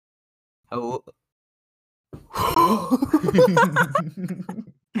Oh.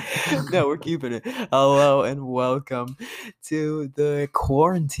 No, we're keeping it. Hello and welcome to the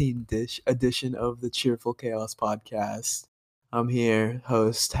quarantine edition of the Cheerful Chaos podcast. I'm here,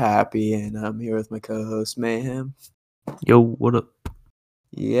 host Happy, and I'm here with my co-host Mayhem. Yo, what up?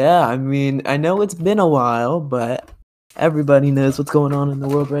 Yeah, I mean, I know it's been a while, but everybody knows what's going on in the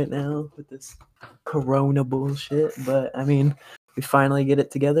world right now with this corona bullshit. But I mean, we finally get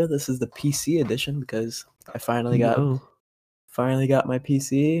it together. This is the PC edition because I finally got my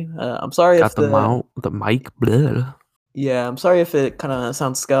PC. I'm sorry Got if the mic. Blah. Yeah, I'm sorry if it kind of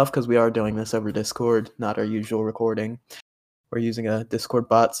sounds scuffed because we are doing this over Discord, not our usual recording. We're using a Discord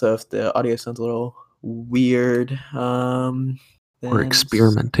bot, so if the audio sounds a little weird, We're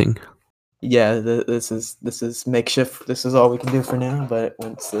experimenting. Yeah, this is makeshift. This is all we can do for now. But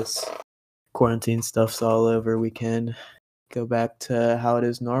once this quarantine stuff's all over, we can go back to how it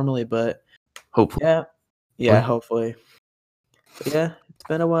is normally. But hopefully, hopefully. But yeah, it's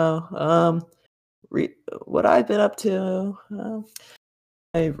been a while. What I've been up to,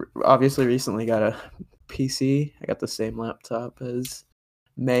 I obviously recently got a PC. I got the same laptop as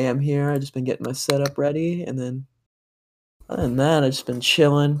Mayhem here. I just been getting my setup ready, and then other than that, I've just been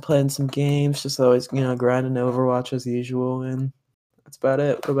chilling, playing some games, just always grinding Overwatch as usual, and that's about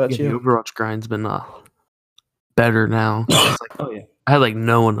it. What about you? The Overwatch grind's been better now. Oh yeah, I had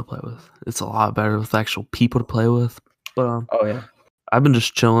no one to play with. It's a lot better with actual people to play with. But oh yeah, I've been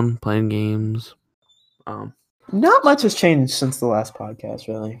just chilling, playing games. Not much has changed since the last podcast,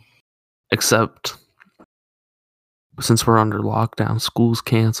 really. Except since we're under lockdown, school's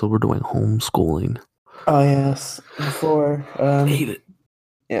canceled. We're doing homeschooling. Oh yes, before hate it.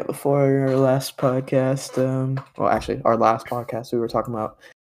 Yeah, before our last podcast, well, actually, our last podcast, we were talking about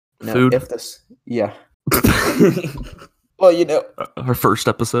food. Yeah. Well, our first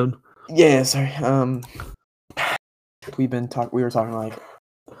episode. Yeah, sorry. We were talking like,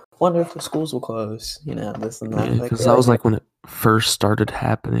 wonder if the schools will close. This and that. Yeah, because that was when it first started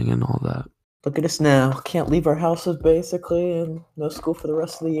happening and all that. Look at us now. Can't leave our houses basically, and no school for the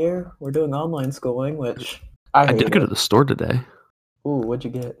rest of the year. We're doing online schooling, which I did go to the store today. Ooh, what'd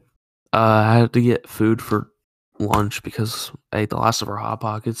you get? I had to get food for lunch because I ate the last of our Hot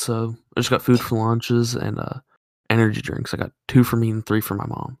Pockets. So I just got food for lunches and energy drinks. I got 2 for me and 3 for my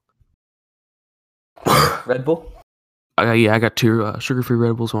mom. Red Bull? I got 2 sugar-free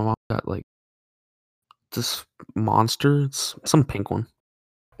Red Bulls. My mom got this Monster. It's some pink one.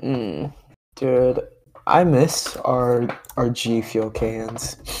 Dude, I miss our G Fuel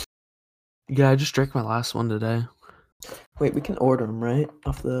cans. Yeah, I just drank my last one today. Wait, we can order them, right?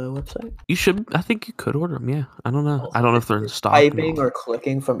 Off the website? You should. I think you could order them, yeah. I don't know. I don't know if they're in stock. Typing or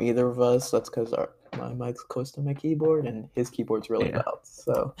clicking from either of us, that's because my mic's close to my keyboard, and his keyboard's really loud.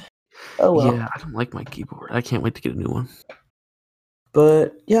 So, oh well. Yeah, I don't like my keyboard. I can't wait to get a new one.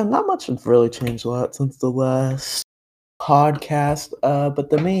 But, yeah, not much has really changed a lot since the last podcast. But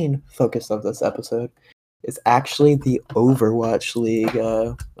the main focus of this episode is actually the Overwatch League.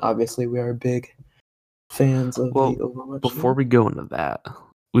 Obviously, we are big fans of the Overwatch before League. we go into that,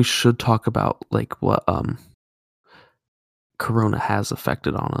 we should talk about what Corona has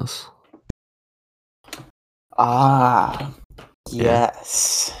affected on us.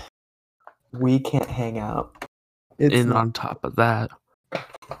 Yes. We can't hang out. On top of that,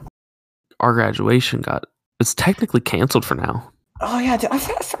 our graduation it's technically canceled for now. Oh yeah, dude, I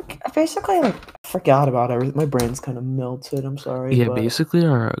basically forgot about everything. My brain's kind of melted. I'm sorry. Yeah, basically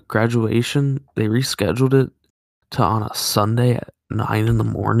our graduation, they rescheduled it to on a Sunday at 9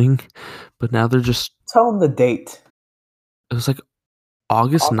 a.m, but now they're just tell them the date. It was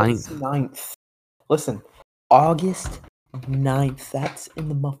August 9th. Listen, August 9th. That's in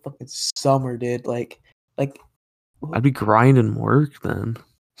the motherfucking summer, dude. I'd be grinding work then.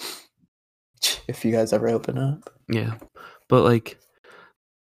 If you guys ever open up. Yeah. But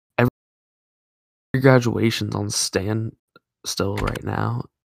every graduation's on stand still right now.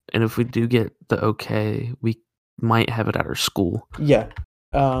 And if we do get the okay, we might have it at our school. Yeah.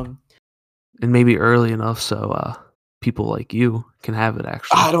 And maybe early enough so people like you can have it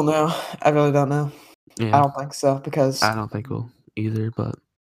actually. I don't know. I really don't know. Yeah. I don't think so because I don't think we'll either, but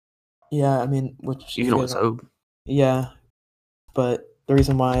yeah, I mean, which you can always hope. Yeah, but the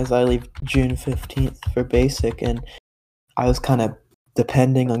reason why is I leave June 15th for basic, and I was kind of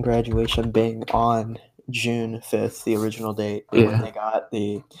depending on graduation being on June 5th, the original date. Yeah. When they got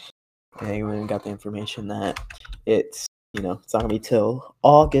the information that it's it's not gonna be till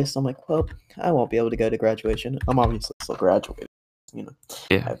August. I'm like, well, I won't be able to go to graduation. I'm obviously still graduating.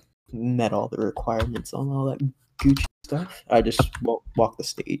 Yeah. I've met all the requirements on all that Gucci stuff. I just won't walk the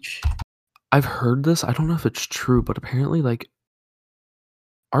stage. I've heard this. I don't know if it's true, but apparently, like,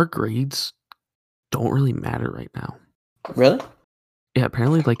 our grades don't really matter right now. Really? Yeah,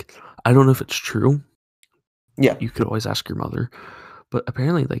 apparently, like, I don't know if it's true. Yeah. You could always ask your mother, but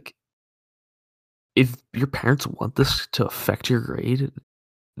apparently, like, if your parents want this to affect your grade,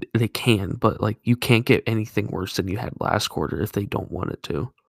 they can, but, like, you can't get anything worse than you had last quarter if they don't want it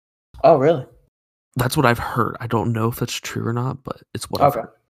to. Oh, really? That's what I've heard. I don't know if that's true or not, but it's what I've Okay. heard.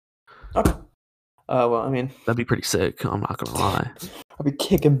 Okay. Well, I mean, That'd be pretty sick, I'm not gonna lie. I'll be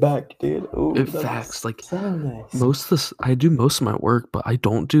kicking back, dude. Ooh, that'd be Facts, like, so nice. most of this I do most of my work, but I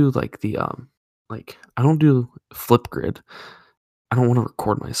don't do, like, I don't do Flipgrid. I don't wanna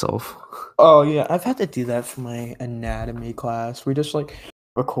record myself. Oh yeah, I've had to do that for my anatomy class. We just like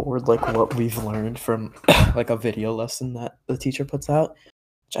record like what we've learned from like a video lesson that the teacher puts out,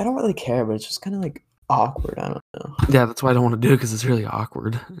 which I don't really care, but it's just kind of like awkward. I don't know. Yeah, that's why I don't wanna do it because it's really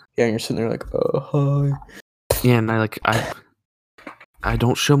awkward. Yeah, and you're sitting there like, oh hi. Yeah, and I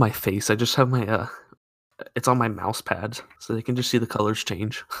don't show my face, I just have my, it's on my mouse pad, so they can just see the colors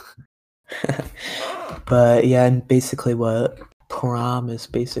change. But yeah, and basically what prom is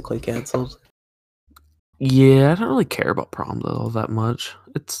basically canceled. Yeah, I don't really care about prom, though, all that much.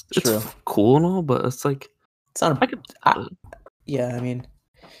 It's True. cool and all, but it's like, It's not I a could yeah, I mean,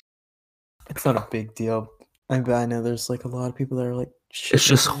 it's not a big deal. I know there's like a lot of people that are like it's shitting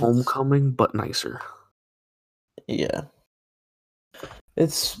just their pants. homecoming, but nicer. Yeah.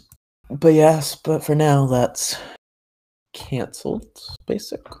 It's but yes, but for now that's canceled,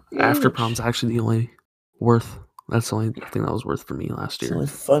 basically. After prom's actually the only worth that's the only thing that was worth for me last It's the year. only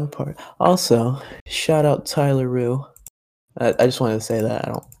fun part. Also, shout out Tyler Rue. I just wanted to say that.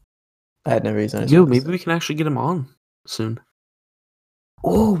 I had no reason. I just Yo, wanted to maybe say. we can actually get him on soon.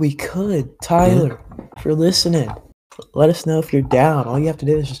 Oh, we could. Tyler, if you're listening, let us know if you're down. All you have to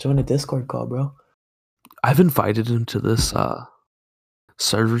do is just join a Discord call, bro. I've invited him to this,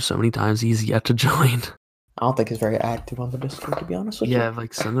 server so many times, he's yet to join. I don't think he's very active on the Discord, to be honest with Yeah, I've,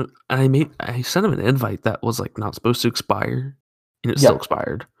 like, sent him and I sent him an invite that was, like, not supposed to expire, and it still Yep.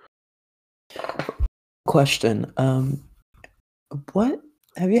 expired. Question. What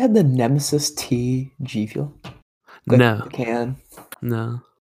have you had the Nemesis T G Fuel? No. The can. No.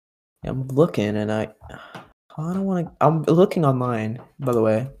 I'm looking and I don't want to. I'm looking online, by the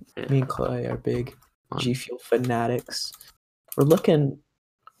way. Yeah. Me and Clay are big Fun. G Fuel fanatics. We're looking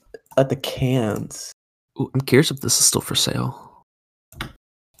at the cans. Ooh, I'm curious if this is still for sale.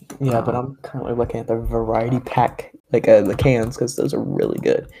 Yeah, but I'm currently looking at the variety pack, like the cans, because those are really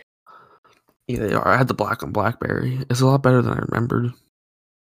good. Yeah, they are. I had the black on blackberry. It's a lot better than I remembered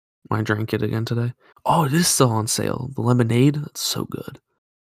when I drank it again today. Oh, it is still on sale. The lemonade, that's so good.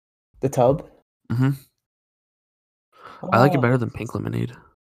 The tub. Mhm. I like it better than pink lemonade.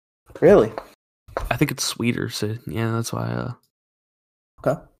 Really? I think it's sweeter, so yeah, that's why.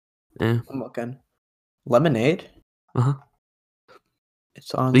 Okay. Yeah. I'm looking. Lemonade. Uh-huh.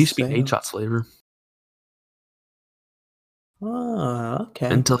 It's on They used to be sale. 8 shots flavor. Oh,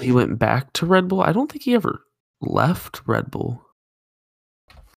 okay. Until he went back to Red Bull. I don't think he ever left Red Bull.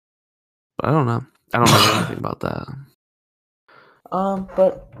 But I don't know. I don't know anything about that.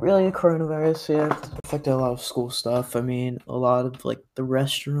 But really, the coronavirus, yeah, it's affected a lot of school stuff. I mean, a lot of like the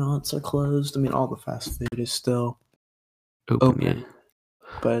restaurants are closed. I mean, all the fast food is still Open, yeah.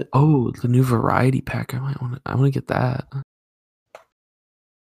 but Oh, the new variety pack. I want to get that.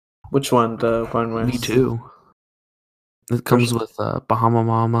 which one? The one with Me too. It comes with Bahama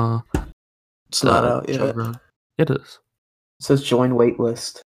Mama. It's not out yet. Chug Rug. It is. It says join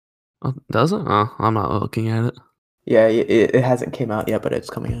waitlist. Oh, does it? Oh, I'm not looking at it. Yeah, it hasn't came out yet, but it's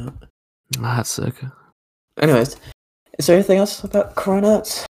coming out. That's sick. Anyways, is there anything else about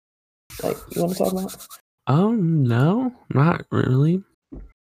Coronuts like you want to talk about? No, not really.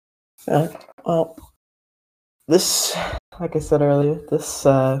 Well, this, like I said earlier, this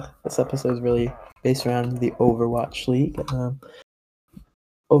episode is really based around the Overwatch League.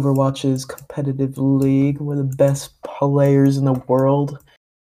 Overwatch's competitive league where the best players in the world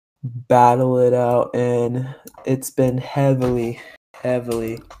battle it out, and it's been heavily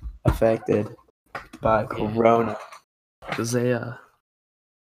affected by Corona. Because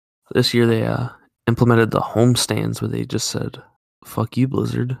this year they implemented the home stands where they just said, "Fuck you,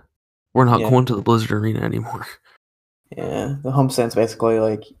 Blizzard. We're not going to the Blizzard Arena anymore." Yeah, the home stands basically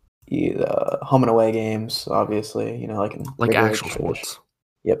like home and away games, obviously. You know, like in like actual sports.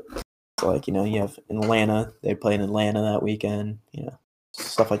 Yep. So like, you know, you have in Atlanta, they play in Atlanta that weekend, you know,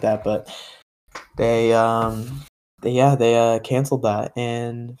 stuff like that. But they canceled that,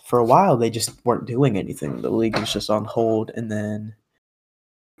 and for a while they just weren't doing anything. The league was just on hold, and then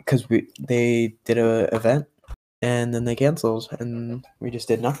because they did a event and then they canceled and we just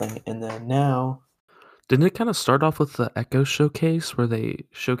did nothing. And then now, Didn't it kind of start off with the Echo showcase where they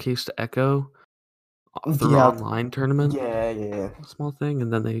showcased Echo through yeah, online tournament, yeah, a small thing,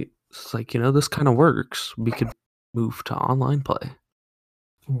 and then it's like, this kind of works. We could move to online play,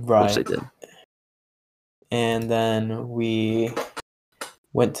 which they right. did. And then we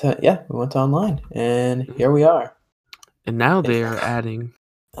went to online, and here we are. And now they are adding,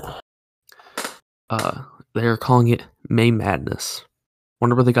 they are calling it May Madness.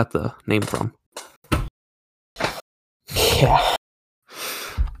 Wonder where they got the name from. Yeah.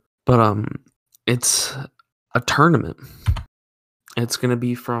 But it's a tournament. It's going to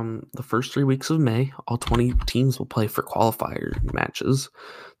be from the first 3 weeks of May. All 20 teams will play for qualifier matches.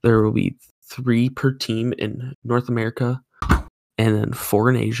 There will be 3 per team in North America and then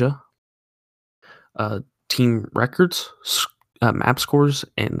 4 in Asia. Team records, map scores,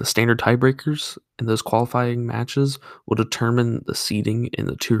 and the standard tiebreakers in those qualifying matches will determine the seeding in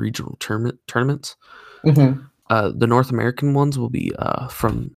the 2 regional tournaments. Mm-hmm. The North American ones will be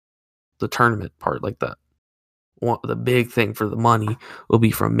from the tournament part, like the big thing for the money will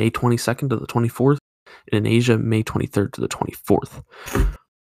be from May 22nd to the 24th, and in Asia, May 23rd to the 24th.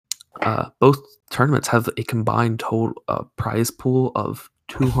 Both tournaments have a combined total prize pool of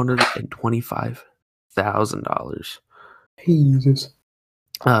 $225,000. Jesus.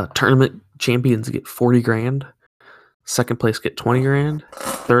 Tournament champions get 40 grand. Second place get 20 grand.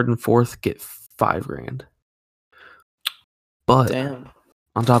 Third and fourth get 5 grand. But Damn.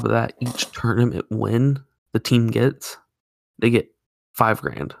 on top of that, each tournament win the team gets, they get 5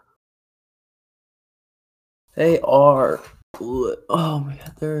 grand. They are. Oh my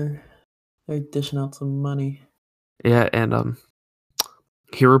god, they're dishing out some money. Yeah, and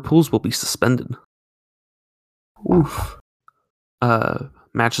hero pools will be suspended. Oof.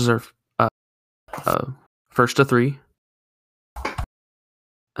 Matches are first to 3,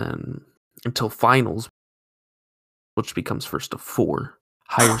 and until finals, which becomes first to 4.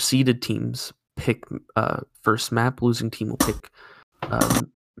 Higher seeded teams pick first map. Losing team will pick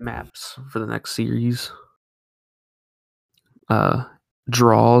maps for the next series.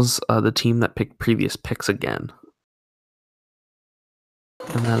 Draws the team that picked previous picks again.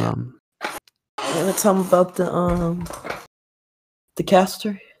 And then You wanna tell me about the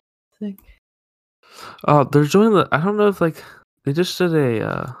caster thing? they're doing I don't know if they just did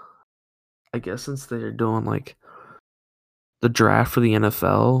a I guess since they're doing the draft for the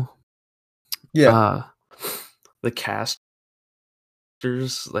NFL. Yeah. The casters,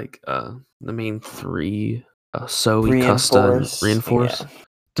 the main 3, Zoe, Custa, and Reinforce,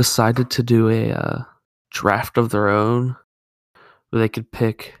 decided to do a draft of their own where they could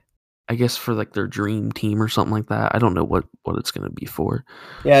pick, I guess, for their dream team or something like that. I don't know what it's going to be for.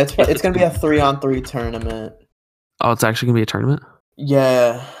 Yeah, it's going to be a 3-on-3 tournament. Oh, it's actually going to be a tournament?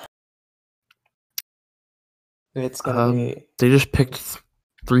 Yeah. It's going to be... They just picked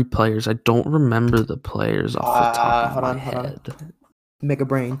 3 players. I don't remember the players off the top of my head. Hold on. Mega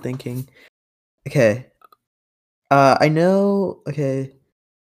brain thinking. Okay. I know... Okay.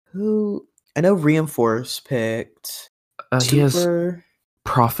 I know Reinforce picked... He has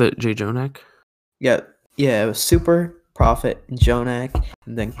Prophet J. Jonak. Yeah, it was Super, Prophet, Jonak,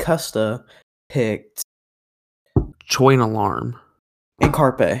 and then Custa picked... Choi and Alarm. And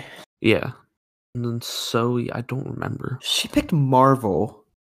Carpe. Yeah. And then Zoe, I don't remember. She picked Marvel.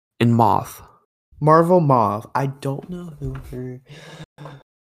 And Moth. Marvel Moth. I don't know who her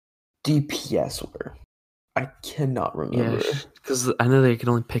DPS were. I cannot remember. Yeah, because I know they could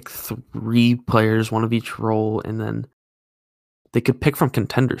only pick 3 players, 1 of each role, and then they could pick from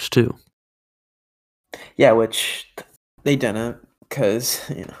contenders too. Yeah, which they didn't, because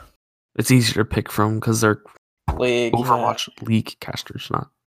it's easier to pick from because they're League, Overwatch League casters, not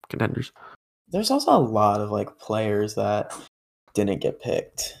contenders. There's also a lot of players that didn't get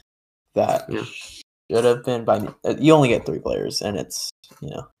picked that should have been by. You only get 3 players, and it's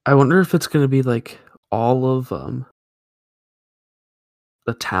I wonder if it's going to be all of the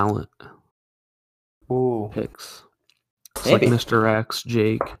talent picks. It's maybe. Mr. X,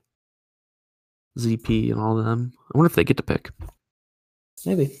 Jake, ZP, and all of them. I wonder if they get to pick.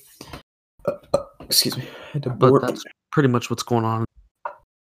 Maybe. Excuse me. But that's pretty much what's going on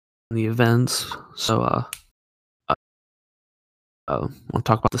in the events. So, want to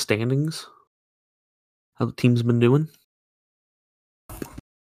talk about the standings? How the team's been doing?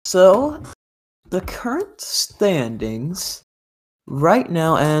 So, the current standings right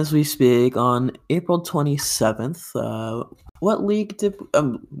now, as we speak, on April 27th. What league did?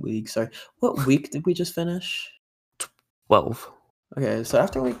 What week did we just finish? 12. Okay, so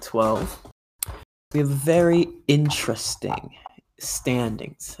after week 12, we have very interesting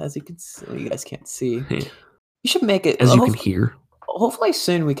standings. As you can see, you guys can't see. Yeah. You should make it. As you can hear. Hopefully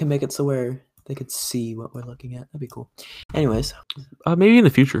soon we can make it so where they could see what we're looking at. That'd be cool. Anyways, Maybe in the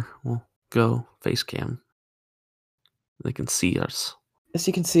future we'll go face cam. They can see us. as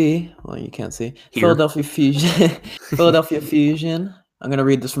you can see, well, you can't see. Here. Philadelphia Fusion. Philadelphia Fusion. I'm gonna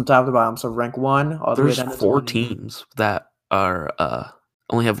read this from top to bottom. So rank 1 all the way There's down to 4 20. teams that are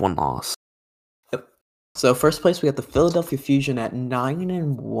only have 1 loss. Yep. So first place we got the Philadelphia Fusion at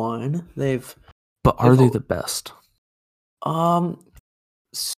 9-1. But are they the best?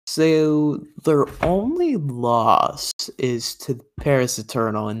 So their only loss is to Paris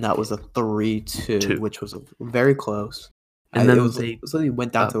Eternal, and that was a 3-2, which was very close. And then they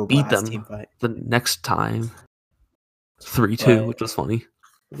went down to a beat last them team fight. The next time 3-2, which was funny.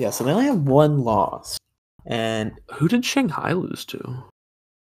 Yeah, so they only have 1 loss. And who did Shanghai lose to?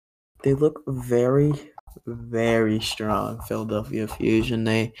 They look very, very strong. Philadelphia Fusion.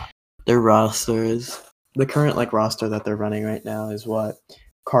 Their roster is the current roster that they're running right now is what?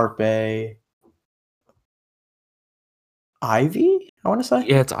 Carpe, Ivy, I want to say.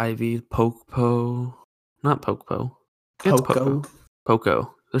 Yeah, it's Ivy, Poco, not Poco. It's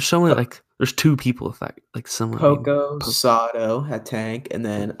Poco. There's so many there's 2 people with that similar Poco, Sato at tank, and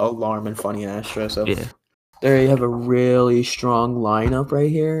then Alarm and Funny Astro. So yeah, there you have a really strong lineup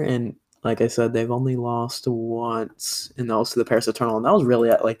right here. And like I said, they've only lost once, and that was to the Paris Eternal, and that was really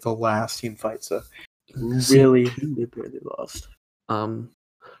at the last team fight. So really, they barely lost.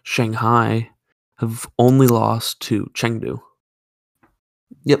 Shanghai have only lost to Chengdu.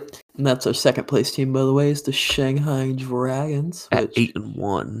 Yep, and that's our second place team, by the way, is the Shanghai Dragons at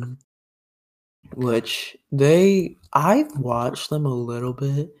 8-1. Which I've watched them a little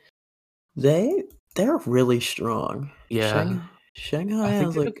bit. They're really strong. Yeah, Shanghai I think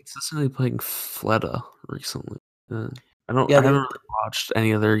has they've been consistently playing Fleta recently. I haven't really watched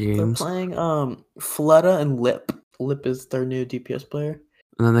any of their games. They're playing Fleta and Lip. Lip is their new DPS player.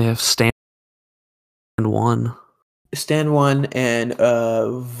 And then they have Stand 1 and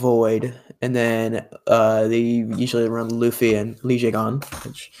Void, and then they usually run Luffy and Li Jigan,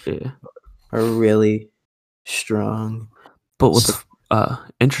 which are really strong. But what's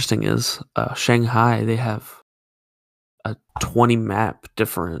interesting is Shanghai, they have a 20 map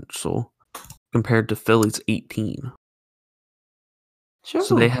differential compared to Philly's 18. Sure.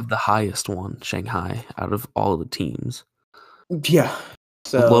 So they have the highest one, Shanghai, out of all of the teams. Yeah.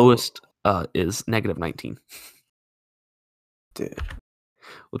 So the lowest is -19. Dude.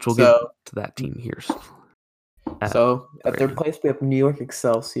 Which we'll get to that team here. So at third place we have New York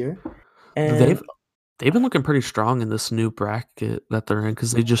Excelsior. And they've been looking pretty strong in this new bracket that they're in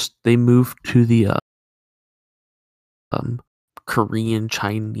because they moved to the Korean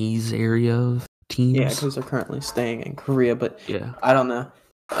Chinese area of teams. Yeah, because they're currently staying in Korea, but yeah, I don't know.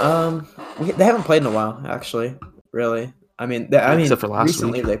 They haven't played in a while, actually. Really, except for last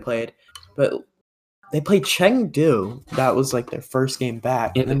recently week. They played, but they played Chengdu. That was their first game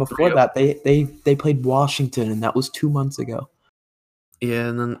back, and then before that, they played Washington, and that was 2 months ago. Yeah,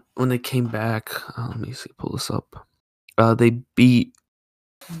 and then when they came back, let me see, pull this up. They beat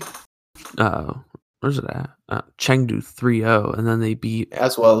where's it at? Chengdu 3-0, and then they beat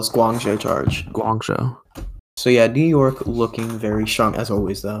as well as Guangzhou Charge. Guangzhou. So yeah, New York looking very strong as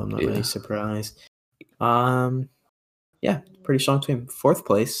always. Though I'm not really surprised. Yeah, pretty strong team. Fourth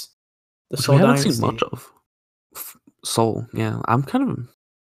place, the Seoul Dynasty. We haven't seen much of Seoul. Yeah, I'm kind of.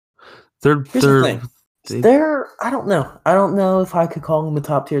 Here's the thing. I don't know. I don't know if I could call them a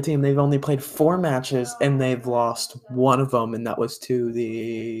top tier team. They've only played 4 matches and they've lost 1 of them, and that was to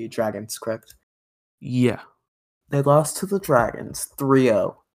the Dragons. Correct? Yeah, they lost to the Dragons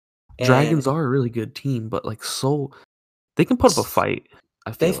 3-0. Dragons are a really good team, but Seoul, they can put up a fight.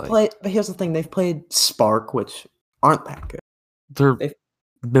 But here's the thing: they've played Spark, which aren't that good. They're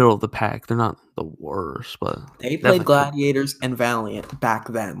middle of the pack. They're not the worst, but they played Gladiators and Valiant back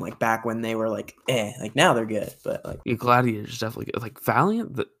then, back when they were now they're good, but Gladiators definitely good.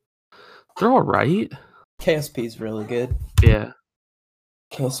 Valiant, they're all right. KSP's really good. Yeah,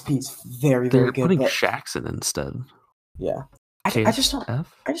 KSP's very They're very good. Putting Shaxon instead. Yeah, I just don't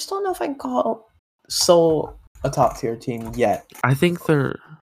know if I can call Seoul a top tier team yet. I think they're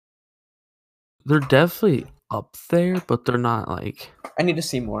definitely up there, but they're not I need to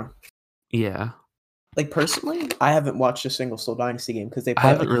see more. Yeah. Personally, I haven't watched a single Seoul Dynasty game because they play I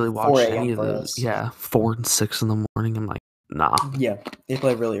haven't really watched any of those. Yeah, 4 and 6 in the morning. I'm nah. Yeah, they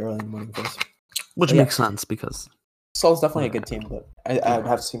play really early in the morning for us. Which makes sense because Seoul's definitely a good team, but I would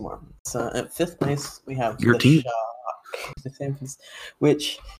have to see more. So at 5th place we have your team.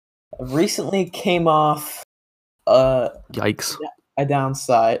 which recently came off Yikes. a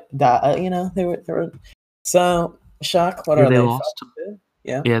downside. They were so shock. What Yeah, are they they? lost to 5-2?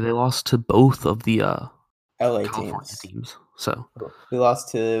 Yeah, yeah, they lost to both of the LA California teams. teams. So We lost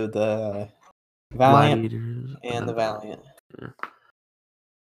to the Valiant Gladiators and the then Valiant. yeah.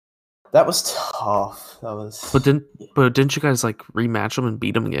 That was tough. That was. But didn't you guys like rematch them and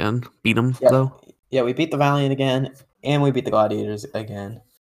beat them again? Beat them Yeah, though? yeah. We beat the Valiant again, and we beat the Gladiators again.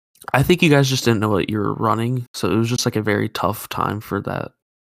 I think you guys just didn't know what you were running, so it was just like a very tough time for the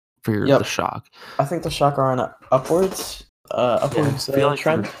Yep. shock. I think the shock are on upwards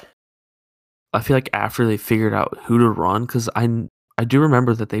trend. I feel like after they figured out who to run, because I do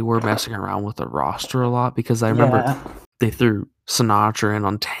remember that they were messing around with the roster a lot because I remember Yeah, they threw Sinatra in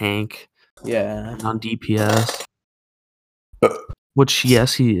on tank yeah. and on DPS. Which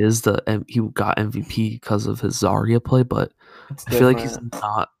yes, he got MVP because of his Zarya play, but It's I feel like he's different.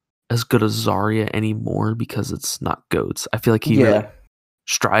 not as good as Zarya anymore because it's not goats. I feel like he really Yeah.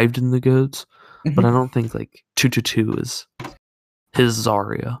 strived in the goats, but I Mhm. don't think like 222 is his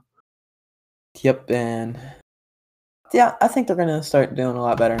Zarya. Yep, and yeah, I think they're gonna start doing a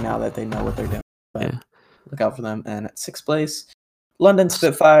lot better now that they know what they're doing. But Yeah. look out for them. And at sixth place, London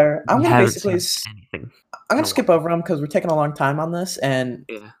Spitfire. I'm We gonna haven't basically, seen anything. I'm in a gonna skip while. over them because we're taking a long time on this, and,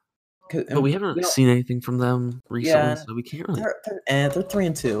 Yeah. 'cause- But and we we haven't don't. seen anything from them recently, Yeah, so we can't really they're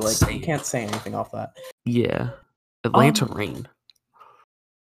 3-2. Like say you it. can't say anything off that. Yeah. Atlanta Um. Reign.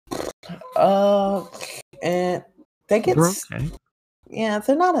 Uh. And they get. They're okay. Yeah,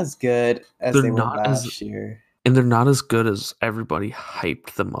 they're not as good as They're they were not as last year. and they're not as good as everybody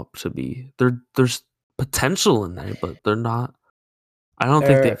hyped them up to be. There's potential in there, but they're not. I don't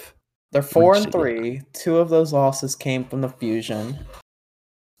think They're they've they're four reached and it yet. three. Two of those losses came from the Fusion,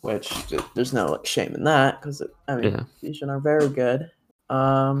 which there's no like shame in that because I mean Yeah. Fusion are very good.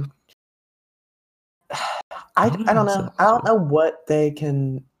 I What don't else know. is I don't there? know what they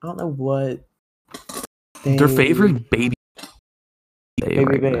can. I don't know what They're they favoring Baby Bay Baby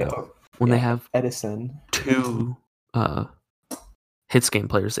right Bay. now when they Yeah, have Edison. two hits game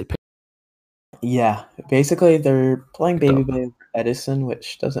players they pick. Yeah, basically they're playing Picked Baby up. Bay over Edison,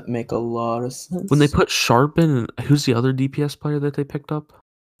 which doesn't make a lot of When they sense. put Sharp in, and who's the other DPS player that they picked up?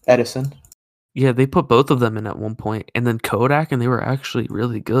 Edison. Yeah, they put both of them in at one point, and then Kodak, and they were actually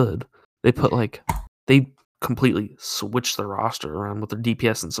really good. They completely switched the roster around with their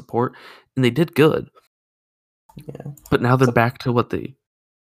DPS and support, and they did good. Yeah. But now they're So back to what they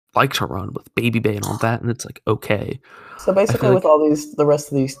like to run with Baby Bay and all that, and it's like okay. So I feel basically, with like all the rest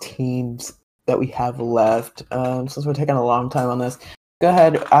of these teams that we have left, since we're taking a long time on this, go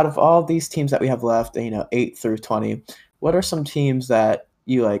ahead. Out of all these teams that we have left, 8 through 20, what are some teams that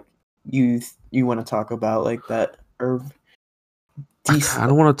you like? You want to talk about like that are I decent?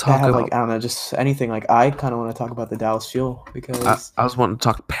 kind of want to That talk have like about. I don't know, just anything. Like I kind of want to talk about the Dallas Fuel because I was wanting to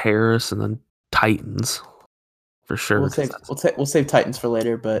talk Paris and then Titans for sure because that's we'll save Titans for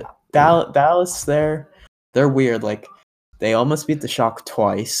later. But yeah. Dallas, they're weird. Like they almost beat the Shock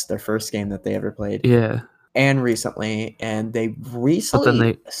twice. Their first game that they ever played. Yeah, And recently, and they but then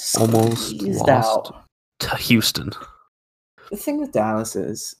recently they almost squeezed lost out. to Houston. The thing with Dallas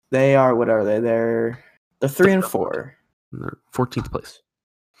is they are what are they? They're 3-4. And they're 14th place.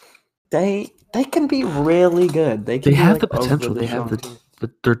 They can be really good. They They can be have like the a potential. really They have strong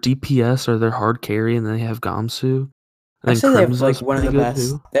team. their DPS or their hard carry, and then they have Gamsu. And I then say they have like Crimso's one of pretty the good best.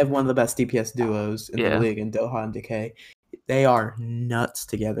 too. They have one of the best DPS duos in the Yeah, league in Doha and Decay. They are nuts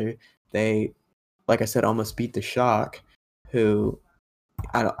together. They, like I said, almost beat the Shock, who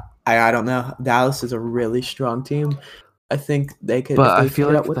I don't know. Dallas is a really strong team. I think they could if but I they feel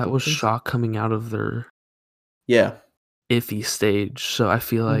figure out like what that they was can. Shock coming out of their Yeah. iffy stage. So I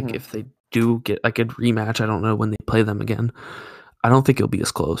feel like Hmm. if they do get like a rematch, I don't know when they play them again. I don't think it'll be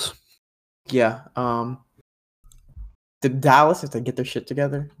as close. Yeah. The Dallas, if they get their shit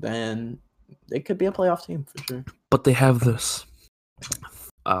together, then they could be a playoff team for sure. But they have this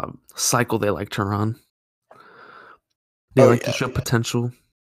cycle they like to run. They Oh like to yeah. show potential,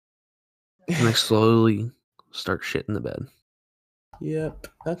 and they slowly start shit in the bed. Yep.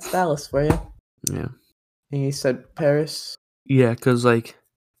 That's Dallas for you. Yeah. And you said Paris. Yeah, because like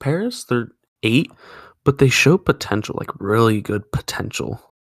Paris, they're 8, but they show potential, like really good potential.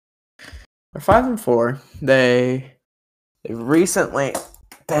 They're 5-4. They recently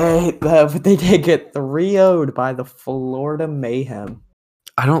they did get 3-0'd by the Florida Mayhem.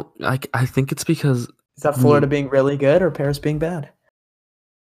 I don't like. I think it's because Is that Florida being really good or Paris being bad?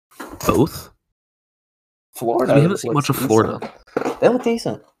 both. Florida We haven't seen looks much of Florida. decent. They look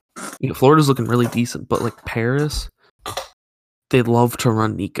decent. Florida's looking really decent, but like Paris, they love to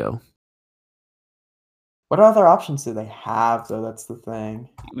run Nico. What other options do they have, though? That's the thing.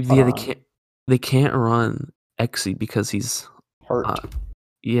 Hold Yeah, on. they can't run Exy because he's Hurt.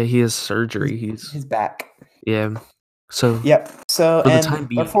 yeah, he has surgery. He's back. Yeah. So Yep. So, for the and time the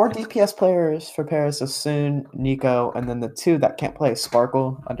being, 4 DPS players for Paris is Soon, Nico, and then the 2 that can't play is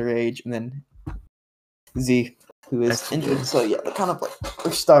Sparkle, underage, and then Z, who is injured. So, yeah, they're kind of like,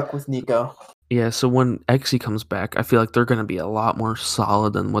 we're stuck with Nico. yeah, so when Exy comes back, I feel like they're gonna be a lot more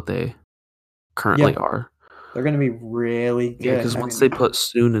solid than what they currently are. They're going to be really good. Yeah, because once they put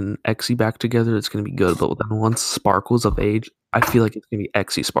Soon and Exy back together, it's gonna be good. But then once Sparkle's of age, I feel like it's gonna be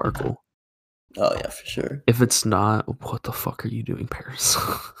Exy Sparkle. Oh, yeah, for sure. If it's not, what the fuck are you doing, Paris?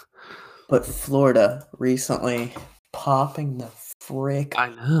 But Florida recently popping the frick. I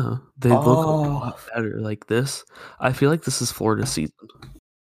know. They look a lot better. Like this, I feel like this is Florida's season.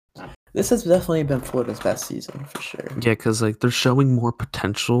 This has definitely been Florida's best season for sure. Yeah, because like they're showing more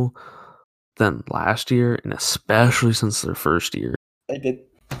potential than last year, and especially since their first year. They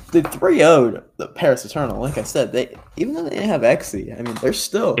 3-0'd the Paris Eternal. Like I said, they even though they didn't have Exy, I mean they're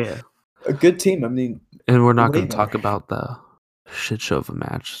still a good team. I mean, and we're not going to talk about the shit show of a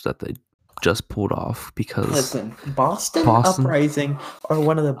match that they just pulled off because listen, Boston Uprising are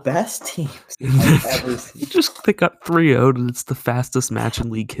one of the best teams I've ever seen. They got 3-0'd, and it's the fastest match in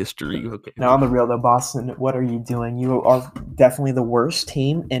league history. Okay. Now on the real though, Boston, what are you doing? You are definitely the worst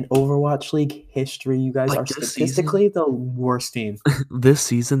team in Overwatch League history. You guys are statistically the worst team. This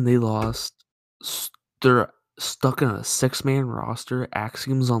season they lost. They're stuck in a 6-man roster.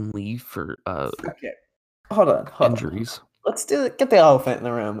 Axiom's on leave for okay. Hold on. injuries. Let's get the elephant in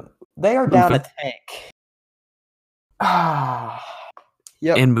the room. They are down a tank.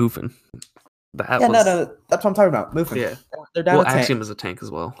 Yep. And moving. No, that's what I'm talking about. Moving. Yeah. They're down a tank. Axiom is a tank as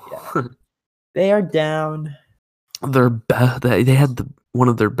well. Yeah. They are down. They had one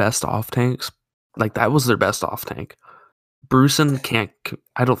of their best off tanks. Like that was their best off tank. Brucein can't.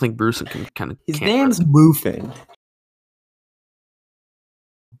 I don't think Brucein can kind of. His name's Moofin.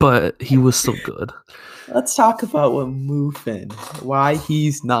 But he was still good. Let's talk about what Moofin. Why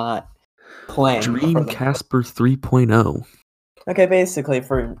he's not playing. Dream Casper 3.0. Okay, basically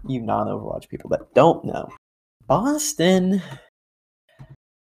for you non-Overwatch people that don't know, Boston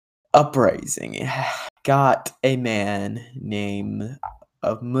Uprising got a man named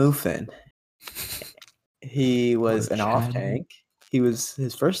Moofin. He was an off tank. He was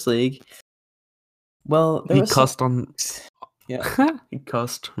his first league. Well, he cussed on. Yeah, he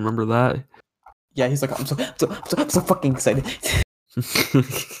cussed. Remember that? Yeah, he's like, I'm so fucking excited.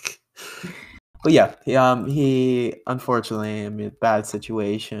 But yeah, he unfortunately, I mean, bad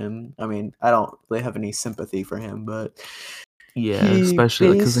situation. I mean, I don't really have any sympathy for him, but yeah,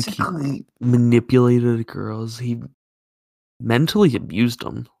 especially because he manipulated girls. He mentally abused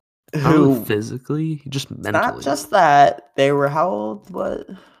them. Not physically, he just mentally. Not just that. They were how old? What?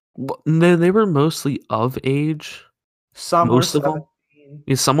 They were mostly of age. Most of them.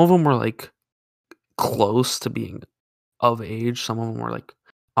 Yeah, some of them were like close to being of age. Some of them were like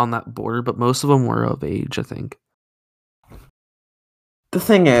on that border, but most of them were of age, I think. The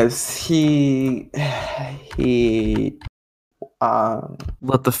thing is, he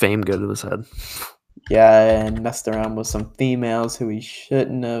let the fame go to his head. Yeah, and messed around with some females who he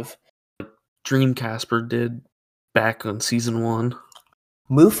shouldn't have. Dream Casper did back on season 1.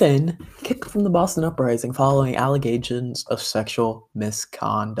 Moofin kicked from the Boston Uprising following allegations of sexual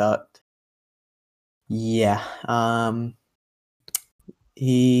misconduct. Yeah,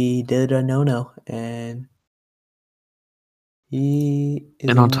 he did a no-no, and he is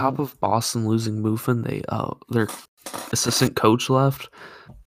and on top of Boston losing Moofin, their assistant coach left.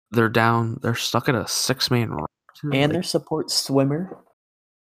 They're stuck at a 6-man roster. And their support swimmer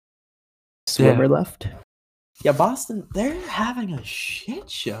left. Yeah, Boston, they're having a shit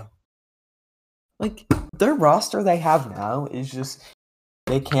show. Like, their roster they have now is just,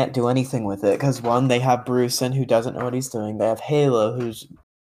 they can't do anything with it. Because, one, they have Brucein, who doesn't know what he's doing. They have Halo, who's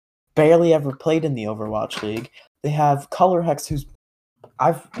barely ever played in the Overwatch League. They have Color Hex, he's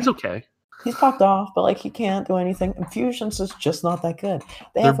okay. He's popped off, but, like, he can't do anything. Infusions is just not that good.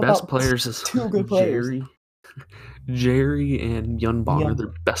 Their best players is 2 good players. Jerry and Yunbong are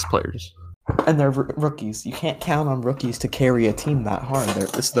their best players. And they're rookies. You can't count on rookies to carry a team that hard.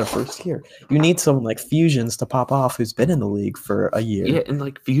 This is their first year. You need someone like Fusions to pop off who's been in the league for a year. Yeah, and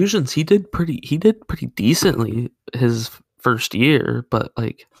like Fusions, he did pretty decently his first year, but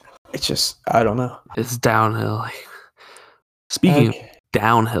like it's just I don't know. It's downhill. Speaking of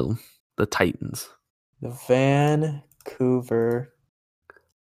downhill, the Titans. The Vancouver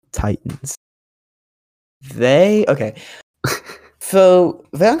Titans. So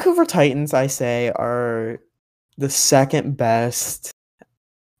Vancouver Titans, I say, are the second best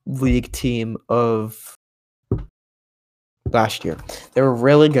league team of last year. They were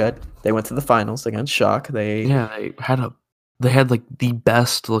really good. They went to the finals against Shock. Yeah, they had like the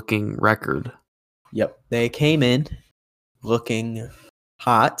best looking record. Yep. They came in looking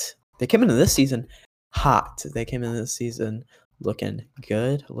hot. They came into this season hot. They came into this season looking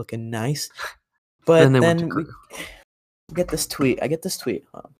good, looking nice. But Then they went to then we Crew. get this tweet. I get this tweet.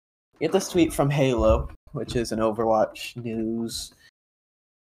 From Halo, which is an Overwatch news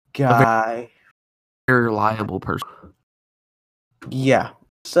guy. Very reliable person. Yeah.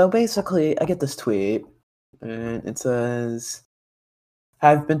 So basically, I get this tweet, and it says,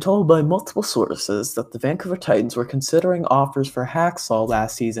 "Have been told by multiple sources that the Vancouver Titans were considering offers for Hacksaw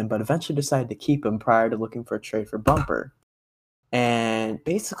last season, but eventually decided to keep him prior to looking for a trade for Bumper." And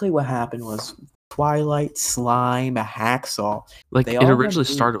basically, what happened was Twilight, Slime, Hacksaw. Like They it all originally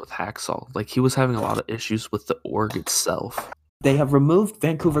have started with Hacksaw. Like he was having a lot of issues with the org itself. they have removed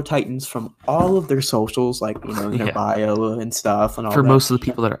Vancouver Titans from all of their socials, like in their Yeah. bio and stuff, and all For that. most of the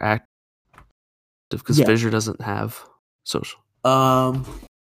people that are active, because Yeah. Fissure doesn't have social.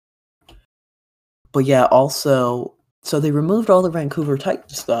 But yeah, also, so they removed all the Vancouver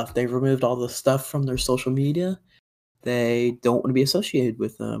Titans stuff. They removed all the stuff from their social media. They don't want to be associated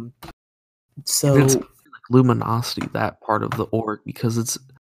with them. So And it's like luminosity, that part of the org, because it's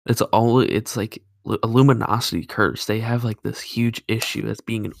like a luminosity curse. They have like this huge issue as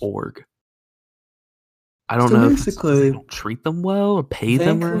being an org. I don't know if it's 'cause they don't treat them well or pay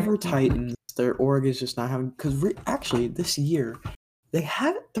them right. Vancouver Titans, their org is just not having, because actually this year they're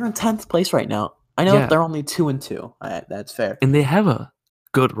in 10th place right now. I know Yeah. they're only 2-2. That's fair. And they have a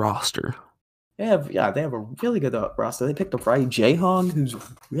good roster. They have a really good roster. They picked up Ray Hong, who's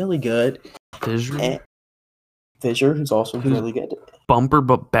really good. Fissure, who's also really good. Bumper,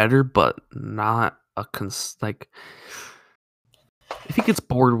 but better, but not a like. If he gets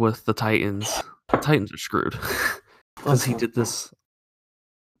bored with the Titans are screwed. Because he did this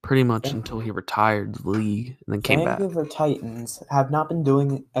pretty much until he retired the league and then came back. Vancouver Titans have not been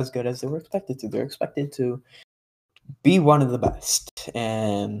doing as good as they were expected to. They're expected to be one of the best,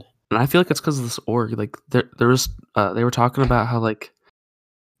 and I feel like it's because of this org. Like there was, they were talking about how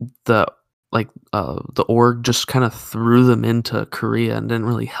the org just kind of threw them into Korea and didn't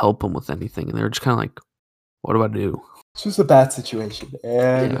really help them with anything, and they were just kind of like, "What do I do?" It's just a bad situation.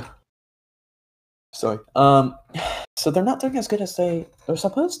 And yeah. Sorry. So they're not doing as good as they're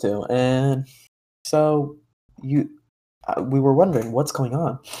supposed to, and so we were wondering what's going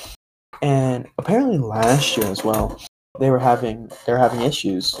on, and apparently last year as well, they're having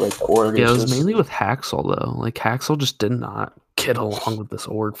issues with the org. Yeah, it was mainly with Hacksaw though. Like Hacksaw just did not get along with this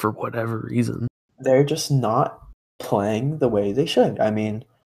org for whatever reason. They're just not playing the way they should. I mean,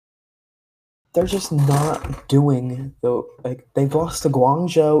 they're just not doing they've lost to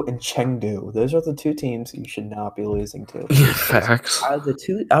Guangzhou and Chengdu. Those are the two teams you should not be losing to. Yeah, facts. Out of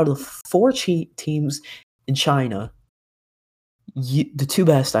the 4 teams in China, the two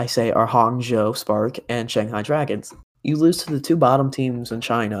best I say are Hangzhou Spark and Shanghai Dragons. You lose to the two bottom teams in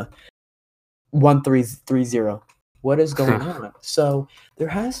China, 1-3-0. What is going on? So there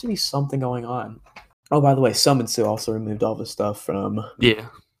has to be something going on. Oh, by the way, Summonsu also removed all the stuff from. Yeah.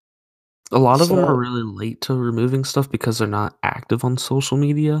 A lot of them are really late to removing stuff because they're not active on social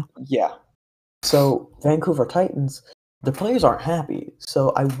media. Yeah. So Vancouver Titans, the players aren't happy.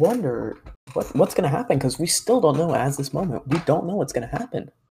 So I wonder what's going to happen, because we still don't know as this moment. We don't know what's going to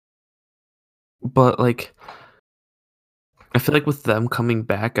happen. But I feel like with them coming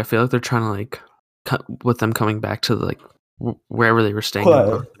back, I feel like they're trying to with them coming back to wherever they were staying in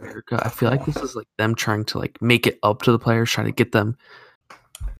North America. I feel like this is them trying to make it up to the players, trying to get them.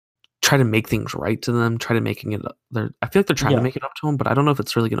 Try to make things right to them. Try to making it. I feel like they're trying to make it up to them, but I don't know if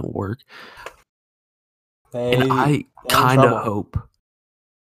it's really going to work. And I kind of hope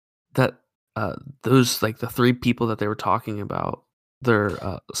that those the 3 people that they were talking about,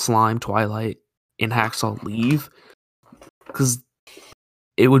 their Slime, Twilight, and Hacksaw leave, because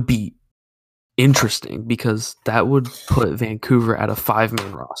it would be interesting, because that would put Vancouver at a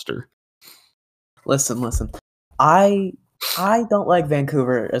 5-man roster. Listen. I don't like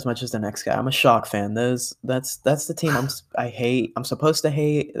Vancouver as much as the next guy. I'm a Shock fan. That's the team I hate. I'm supposed to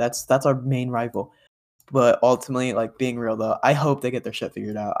hate. That's our main rival. But ultimately, being real though, I hope they get their shit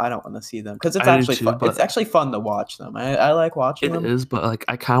figured out. I don't want to see them, because it's actually fun. It's actually fun to watch them. I like watching them. It is, but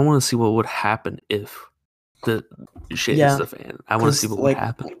I kind of want to see what would happen if the shit is the fan. I want to see what would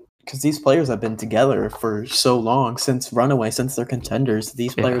happen. Because these players have been together for so long, since Runaway, since they're contenders.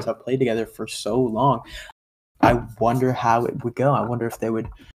 These players have played together for so long. I wonder how it would go. I wonder if they would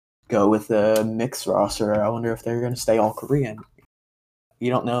go with a mixed roster. I wonder if they're going to stay all Korean. You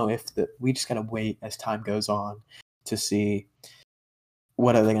don't know if we just gotta wait as time goes on to see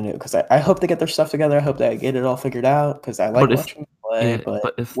what are they gonna do. Because I hope they get their stuff together. I hope they get it all figured out. Because I like watching them play.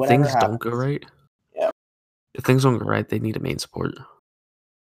 But if whatever things happens, don't go right, yeah, if things don't go right, they need a main support.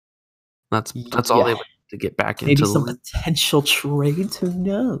 That's all they would to get back maybe into some the potential trades. Who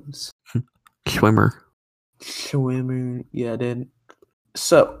knows? Schwimmer. Yeah, dude.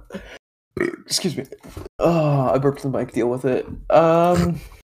 So, excuse me. Oh, I burped the mic. Deal with it.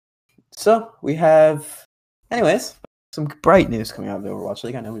 So we have, anyways, some bright news coming out of the Overwatch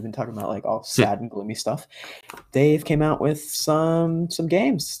League. I know we've been talking about like all sad and gloomy stuff. They've came out with some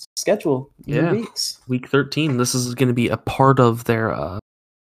games schedule new weeks. Week 13. This is going to be a part of their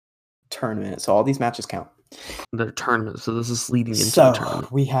tournament. So all these matches count. Their tournament. So this is leading into the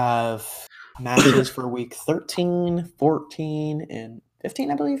tournament. We have matches for week 13, 14, and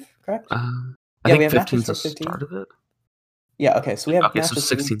 15, I believe. Correct? I think we have matches for 15. Start of it. Yeah, okay. So we have matches so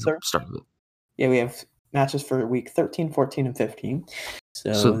 16 is the start of it. Yeah, we have matches for week 13, 14, and 15.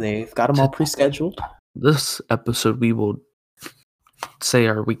 So they've got them all pre-scheduled. This episode, we will say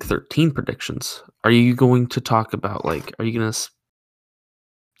our week 13 predictions. Are you going to talk about, like, are you going to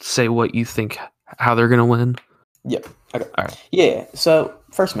say what you think, how they're going to win? Yep. Okay. All right. Yeah. So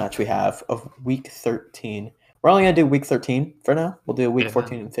first match we have of week 13. We're only going to do week 13 for now. We'll do week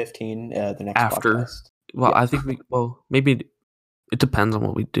 14 and 15 the next podcast. Well, I think maybe it depends on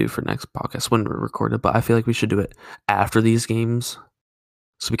what we do for next podcast when we're recorded, but I feel like we should do it after these games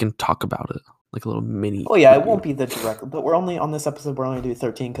so we can talk about it, like a little mini. Oh, yeah, it won't be the direct, but we're only on this episode, we're only going to do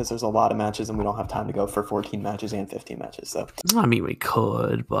 13 because there's a lot of matches and we don't have time to go for 14 matches and 15 matches. So I mean, we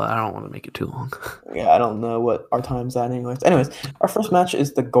could, but I don't want to make it too long. Yeah, I don't know what our time's at anyways. Anyways, our first match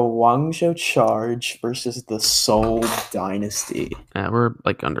is the Guangzhou Charge versus the Seoul Dynasty. Yeah, we're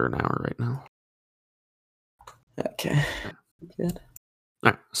like under an hour right now. Okay. Good.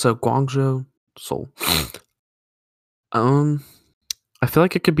 All right, so Guangzhou, Seoul. I feel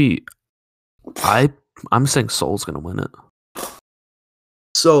like it could be. I'm saying Seoul's gonna win it.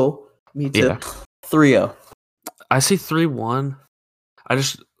 Seoul, me too. Yeah. 3-0. I say 3-1.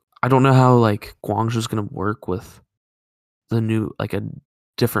 I don't know how like Guangzhou's gonna work with the new like a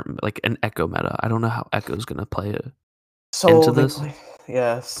different like an Echo meta. I don't know how Echo's gonna play it into this.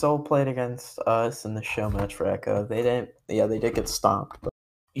 Seoul played against us in the show match for Echo. They did get stomped. But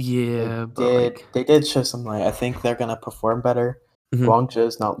they did show some light. I think they're gonna perform better. Mm-hmm.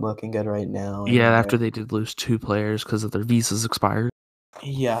 Guangzhou's not looking good right now. Yeah, after they did lose 2 players because of their visas expired.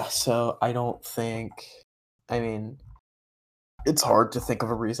 Yeah, so I don't think. I mean, it's hard to think of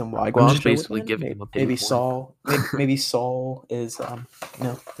a reason why Guangzhou. I'm just basically giving them a maybe Seoul. Maybe Seoul is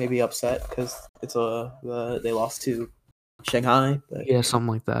maybe upset because it's they lost to Shanghai. But, yeah, something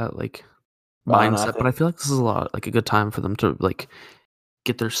like that, like mindset. But I feel like this is a good time for them to like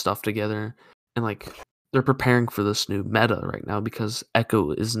get their stuff together and like. They're preparing for this new meta right now because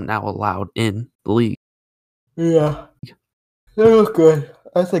Echo is now allowed in the league. Yeah. They look good.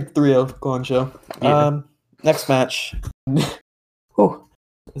 I think 3-0 Guangzhou. Yeah. Next match. Oh,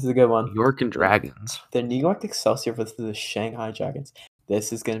 this is a good one. New York and Dragons. The New York Excelsior versus the Shanghai Dragons.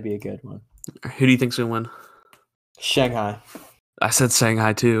 This is going to be a good one. Who do you think's going to win? Shanghai. I said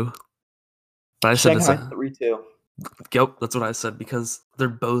Shanghai too. But I said Shanghai 3-2. Yep, that's what I said because they're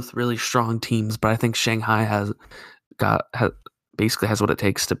both really strong teams, but I think Shanghai has basically has what it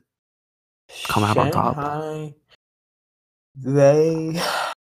takes to come out on top. They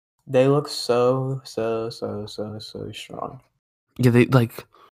look so strong. Yeah,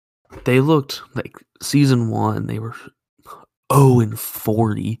 they looked like season 1 they were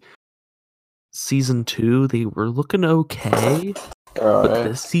 0-40. Season 2 they were looking okay, but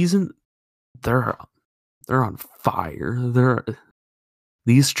this season they're on fire.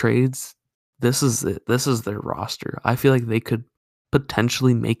 These trades. This is it. This is their roster. I feel like they could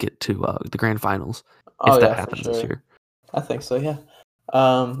potentially make it to the grand finals if that happens this year. I think so. Yeah.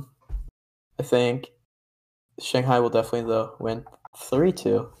 I think Shanghai will definitely win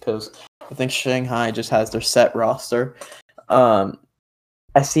 3-2 because I think Shanghai just has their set roster. I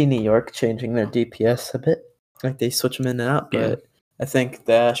see New York changing their DPS a bit, like they switch them in and out, but. I think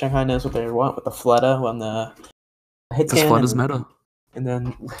the Shanghai knows what they want with the Fleta on the hit scan. Fleta's meta. And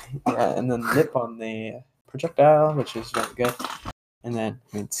then Nip on the projectile, which is very good. And then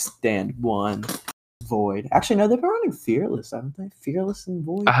stand 1 Void. Actually, no, they've been running Fearless, haven't they? Fearless and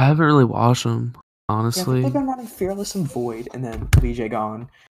Void. I haven't really watched them, honestly. Yeah, they've been running Fearless and Void, and then BJ Gone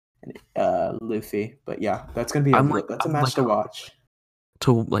and Luffy. But yeah, that's gonna be a match to watch.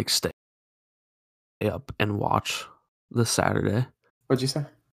 To like stay. up and watch this Saturday. What'd you say?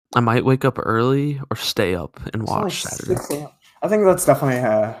 I might wake up early or stay up and It's only watch Saturday. 6 a.m. I think that's definitely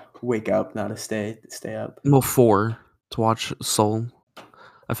a wake up, not a stay up. Well, 4 to watch Seoul.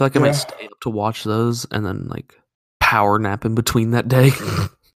 I feel like I might stay up to watch those and then like power nap in between that day.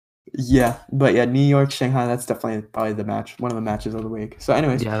 Yeah, but yeah, New York, Shanghai, that's definitely probably one of the matches of the week. So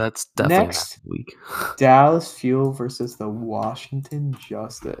anyways, Yeah, that's definitely next a week. Dallas Fuel versus the Washington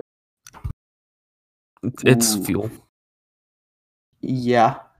Justice. It's Ooh. Fuel.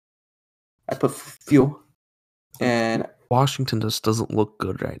 Yeah. I put Fuel. And Washington just doesn't look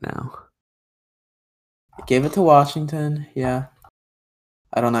good right now. I gave it to Washington. Yeah.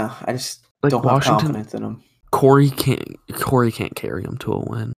 I don't know. I just don't have confidence in them. Corey can't carry him to a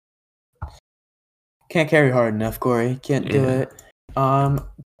win. Can't carry hard enough, Corey. Can't do it.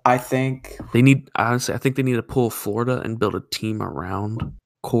 I think they need I think they need to pull Florida and build a team around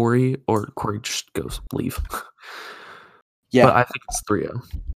Corey, or Corey just leave. Yeah. But I think it's 3-0.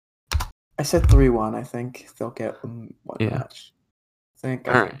 I said 3-1. I think they'll get one match. I think.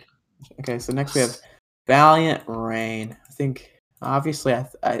 Okay, so next we have Valiant Rain. I think obviously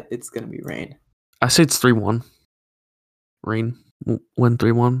it's gonna be Rain. I say it's 3-1. Rain win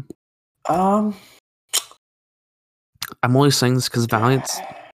 3-1. I'm only saying this because Valiant,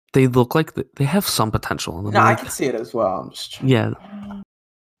 they look like they have some potential in them. No, I can see it as well. I'm just trying.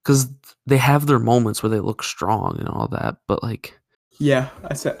 Because they have their moments where they look strong and all that, but like. Yeah,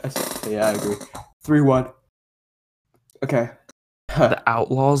 I agree. 3-1. Okay. The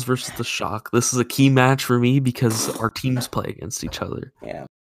Outlaws versus the Shock. This is a key match for me because our teams play against each other. Yeah.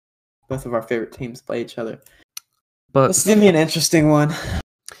 Both of our favorite teams play each other. But this is gonna be an interesting one.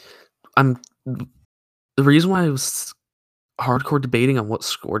 The reason why I was hardcore debating on what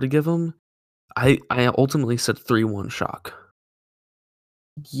score to give them, I ultimately said 3-1 Shock.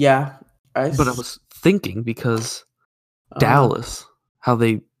 Yeah. But I was thinking because Dallas, how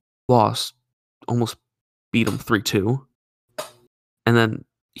they lost, almost beat them 3-2. And then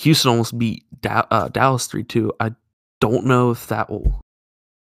Houston almost beat Dallas 3-2. I don't know if that will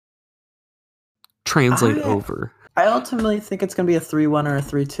translate over. I ultimately think it's going to be a 3-1 or a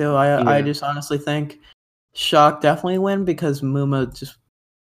 3-2. I just honestly think Shock definitely win because Muma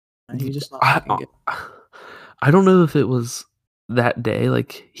he's just not looking good. I don't know if it was that day.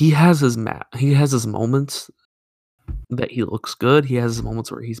 Like, he has his moments that he looks good. He has his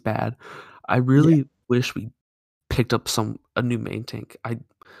moments where he's bad. I really wish we picked up a new main tank.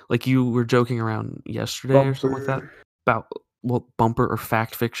 Like you were joking around yesterday or something like that about Bumper or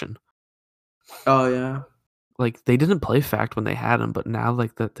Fact Fiction. Oh yeah. Like, they didn't play Fact when they had him, but now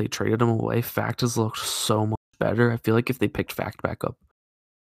like that they traded him away, Fact has looked so much better. I feel like if they picked Fact back up,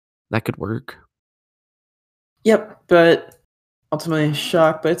 that could work. Yep, but ultimately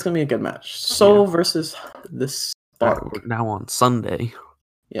Shock, but it's gonna be a good match. Seoul versus the Spark. We're now on Sunday.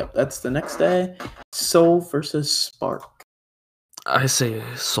 Yep, that's the next day. Seoul versus Spark. I say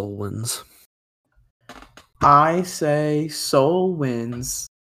Seoul wins. I say Seoul wins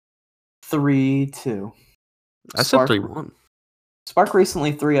 3-2. I said 3-1. Spark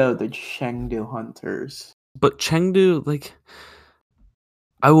recently 3-0'd the Chengdu Hunters. But Chengdu, like,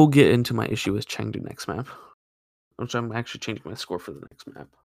 I will get into my issue with Chengdu next map, which I'm actually changing my score for the next map.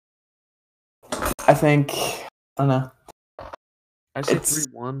 I don't know. I say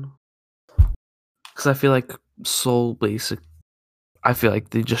 3-1 because I feel like Seoul I feel like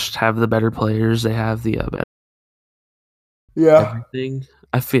they just have the better players. They have the better everything.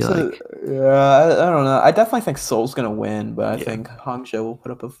 I feel like. Yeah, I don't know. I definitely think Seoul's gonna win, but I think Hangzhou will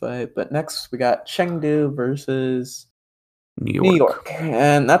put up a fight. But next we got Chengdu versus New York,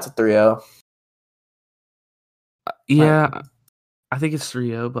 and that's a 3-0. Yeah, I think it's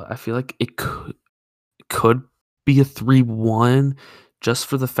 3-0, but I feel like it could be a 3-1 just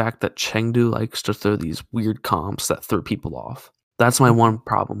for the fact that Chengdu likes to throw these weird comps that throw people off. That's my one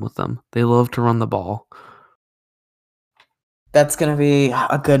problem with them. They love to run the ball. That's going to be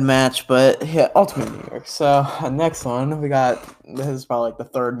a good match, but yeah, ultimately New York. So, next one, this is probably like the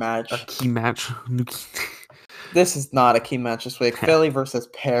third match. A key match. This is not a key match this week. Philly versus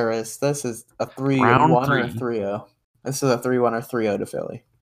Paris. This is a 3-1 or a 3-0. This is a 3-1 or 3-0 to Philly.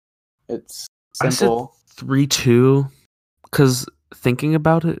 It's simple. I said 3-2 because thinking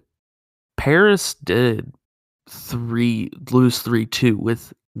about it, Paris did lose 3-2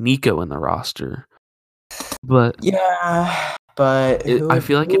 with Nico in the roster. But yeah, but I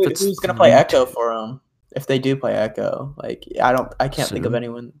feel like if it's who's gonna play Echo for them? If they do play Echo, like I can't think of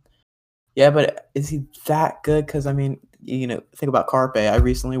anyone. Yeah, but is he that good? Because I mean, think about Carpe. I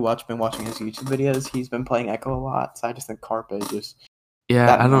recently been watching his YouTube videos. He's been playing Echo a lot, so I just think Carpe just Yeah,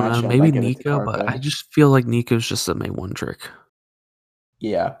 that I don't know. matchup, I Maybe give it to Nico, but I Carpe. just feel like Nico's just a main one trick.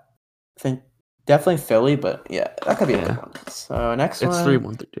 Yeah. I think definitely Philly, but yeah, that could be a good Yeah. one. So next It's one,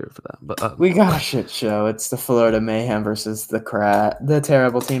 3-1 3 for that. But we got a shit show. It's the Florida Mayhem versus the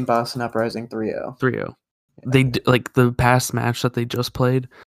terrible team Boston Uprising 3-0. 3-0. Like the past match that they just played,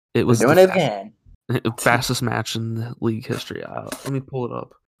 it They're was the doing it again. fastest match in the league history. Let me pull it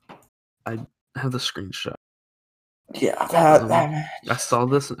up. I have the screenshot. Yeah, that I match. saw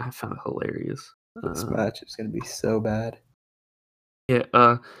this and I found it hilarious. This match is gonna be so bad.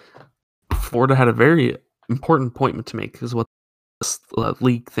 Yeah, Florida had a very important appointment to make, is what this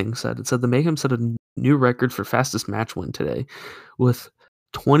league thing said. It said the Mayhem set a new record for fastest match win today, with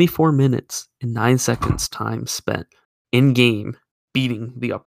 24 minutes and 9 seconds time spent in game beating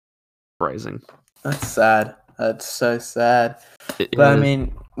the Uprising. That's sad. That's so sad. It But I is.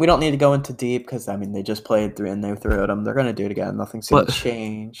 mean, we don't need to go into deep because I mean they just played through and they threw at them. They're gonna do it again. Nothing's gonna But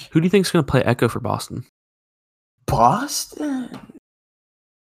change. who do you think is going to play Echo for Boston? Boston?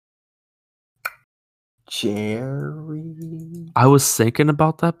 Jerry? I was thinking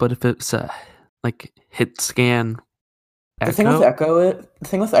about that, but if it's a hit scan The thing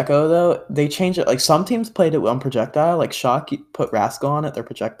with Echo though, they changed it. Like some teams played it on projectile. Like Shock put Rascal on it, their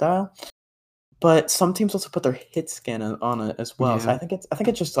projectile. But some teams also put their hit scan on it as well. So Yeah. I think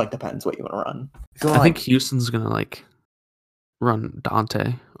it just like depends what you want to run. If you I want, think Houston's going to run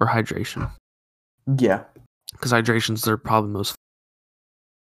Dante or Hydration, yeah, because Hydration's their probably most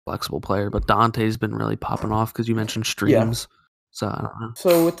flexible player, but Dante's been really popping off because you mentioned streams. So I don't know.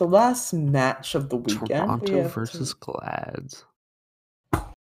 So with the last match of the weekend, we Toronto have versus Glads.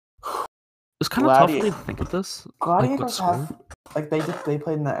 It's kind of tough for me to think of this. Gladiators they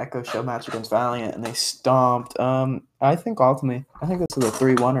played in the Echo Show match against Valiant and they stomped. I think this is a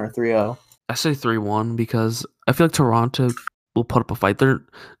 3-1 or a 3-0. I say 3-1 because I feel like Toronto will put up a fight. They're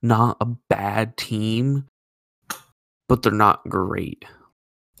not a bad team, but they're not great.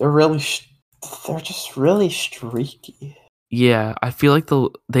 They're just really streaky. Yeah, I feel like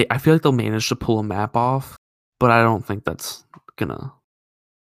they'll manage to pull a map off, but I don't think that's gonna.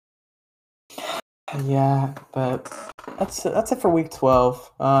 Yeah, but that's it for week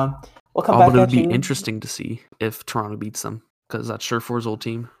 12. We'll come Oh, back but it would at be you. interesting to see if Toronto beats them, because that's Surefour's old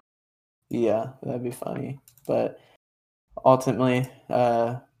team. Yeah, that'd be funny. But ultimately,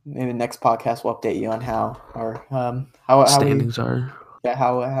 maybe next podcast we'll update you on how Standings are. Yeah,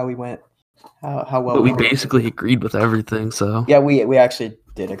 how we went, how well. But we basically agreed with everything, so yeah, we actually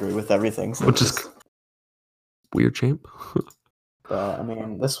did agree with everything, so which is weird, champ. But I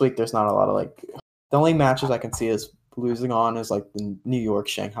mean, this week there's not a lot of the only matches I can see is losing on is like the New York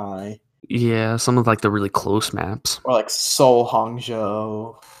Shanghai. Yeah, some of the really close maps. Or like Seoul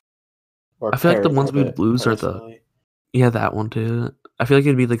Hangzhou. Or I feel like the Paris, ones we would lose are that one too. I feel like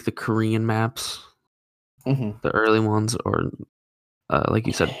it'd be the Korean maps, the early ones, or like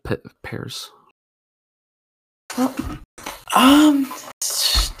you said, Paris. Well,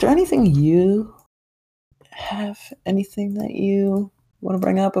 is there anything you have anything that you want to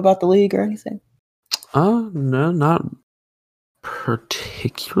bring up about the league or anything? No, not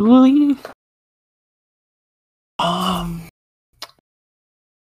particularly.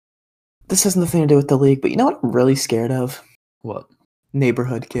 This has nothing to do with the league, but you know what I'm really scared of? What?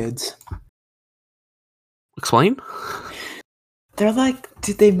 Neighborhood kids. Explain? They're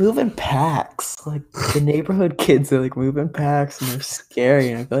dude, they move in packs. The neighborhood kids, they move in packs and they're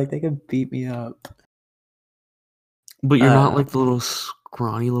scary and I feel like they could beat me up. But you're not the little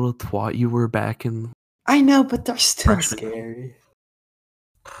scrawny little twat you were back in. I know, but they're still scary.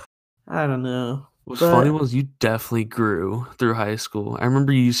 I don't know. What's funny was you definitely grew through high school. I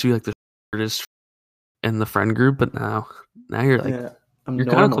remember you used to be the shortest in the friend group, but now you're you're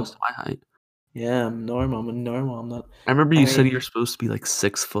kind of close to my height. Yeah, I'm normal. I'm not. I remember you said you're supposed to be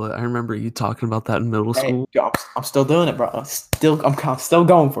 6 foot. I remember you talking about that in middle school. I'm still doing it, bro. I'm still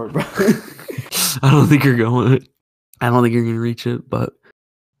going for it, bro. I don't think you're going to reach it, but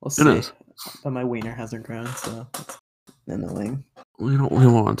we'll see. But my wiener hasn't grown, so it's annoying. We don't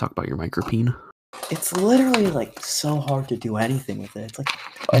want to talk about your micropene. It's literally so hard to do anything with it. It's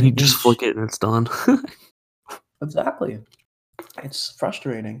and you just flick it and it's done. Exactly. It's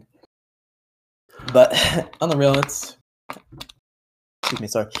frustrating. But on the real,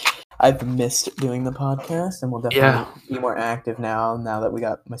 I've missed doing the podcast, and we'll definitely be more active now that we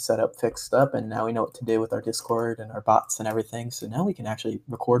got my setup fixed up, and now we know what to do with our Discord and our bots and everything. So now we can actually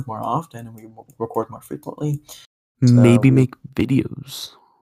record more often, and we record more frequently. Maybe make videos.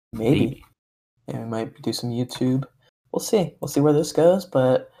 Maybe. Yeah, we might do some YouTube. We'll see. We'll see where this goes,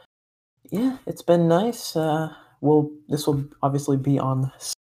 but yeah, it's been nice. this will obviously be on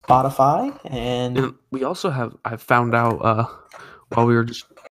Spotify, and And we also have. I found out while we were just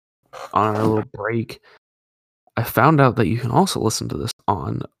on our little break. I found out that you can also listen to this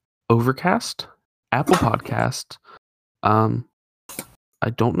on Overcast, Apple Podcast. I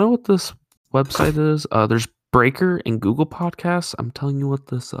don't know what this website is. There's Breaker and Google Podcasts. I'm telling you what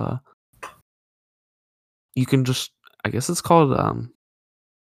this. You can just. I guess it's called.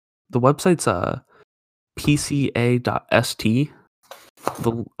 The website's pca.st.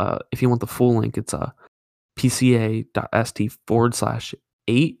 If you want the full link, it's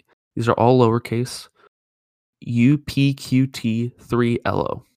pca.st/8. These are all lowercase.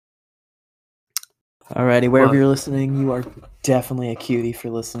 UPQT3LO. alrighty, wherever But you're listening, you are definitely a cutie for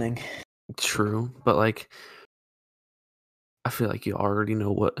listening. true, but like I feel like you already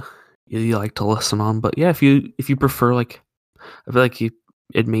know what you like to listen on. But yeah, if you prefer, like, I feel like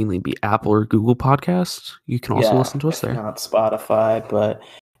it'd mainly be Apple or Google Podcasts. You can also listen to us if there. not Spotify, but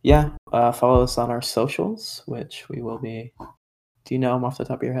yeah, follow us on our socials, which we will be. Do you know them off the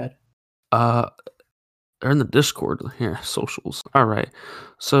top of your head? They're in the Discord here, socials. All right,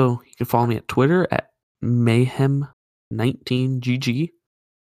 so you can follow me at Twitter at mayhem19gg.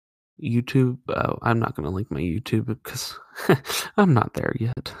 YouTube. I'm not gonna link my YouTube because I'm not there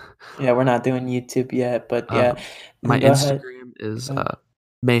yet. Yeah, we're not doing YouTube yet, but yeah, My go ahead. Instagram is Go ahead.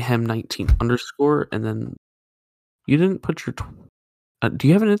 mayhem19_, and then you didn't put your. Do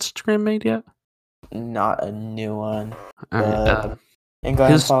you have an Instagram made yet? Not a new one. All right. But and go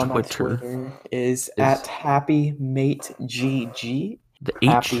ahead and His follow my Twitter Twitter is is at HappyMateGG. the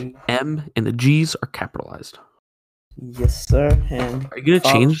H, M, and the G's are capitalized. Yes, sir. And Are you gonna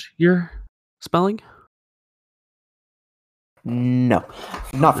change your spelling? No,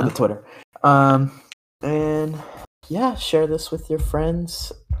 not for No? the Twitter. And yeah, share this with your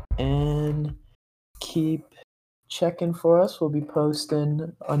friends and keep checking for us. We'll be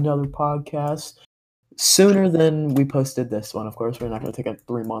posting another podcast sooner than we posted this one. Of course, we're not going to take a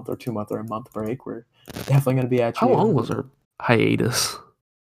 3-month or 2-month or a month break. We're definitely going to be at How you. long was our hiatus?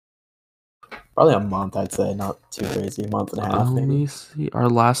 Probably a month, I'd say. Not too crazy. A month and a half, Let maybe. me see. Our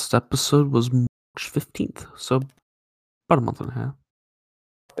last episode was March 15th, so about a month and a half.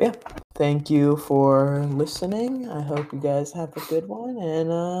 But yeah, thank you for listening. I hope you guys have a good one,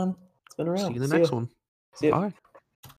 and it's been real. See you in the next one. See you. Bye.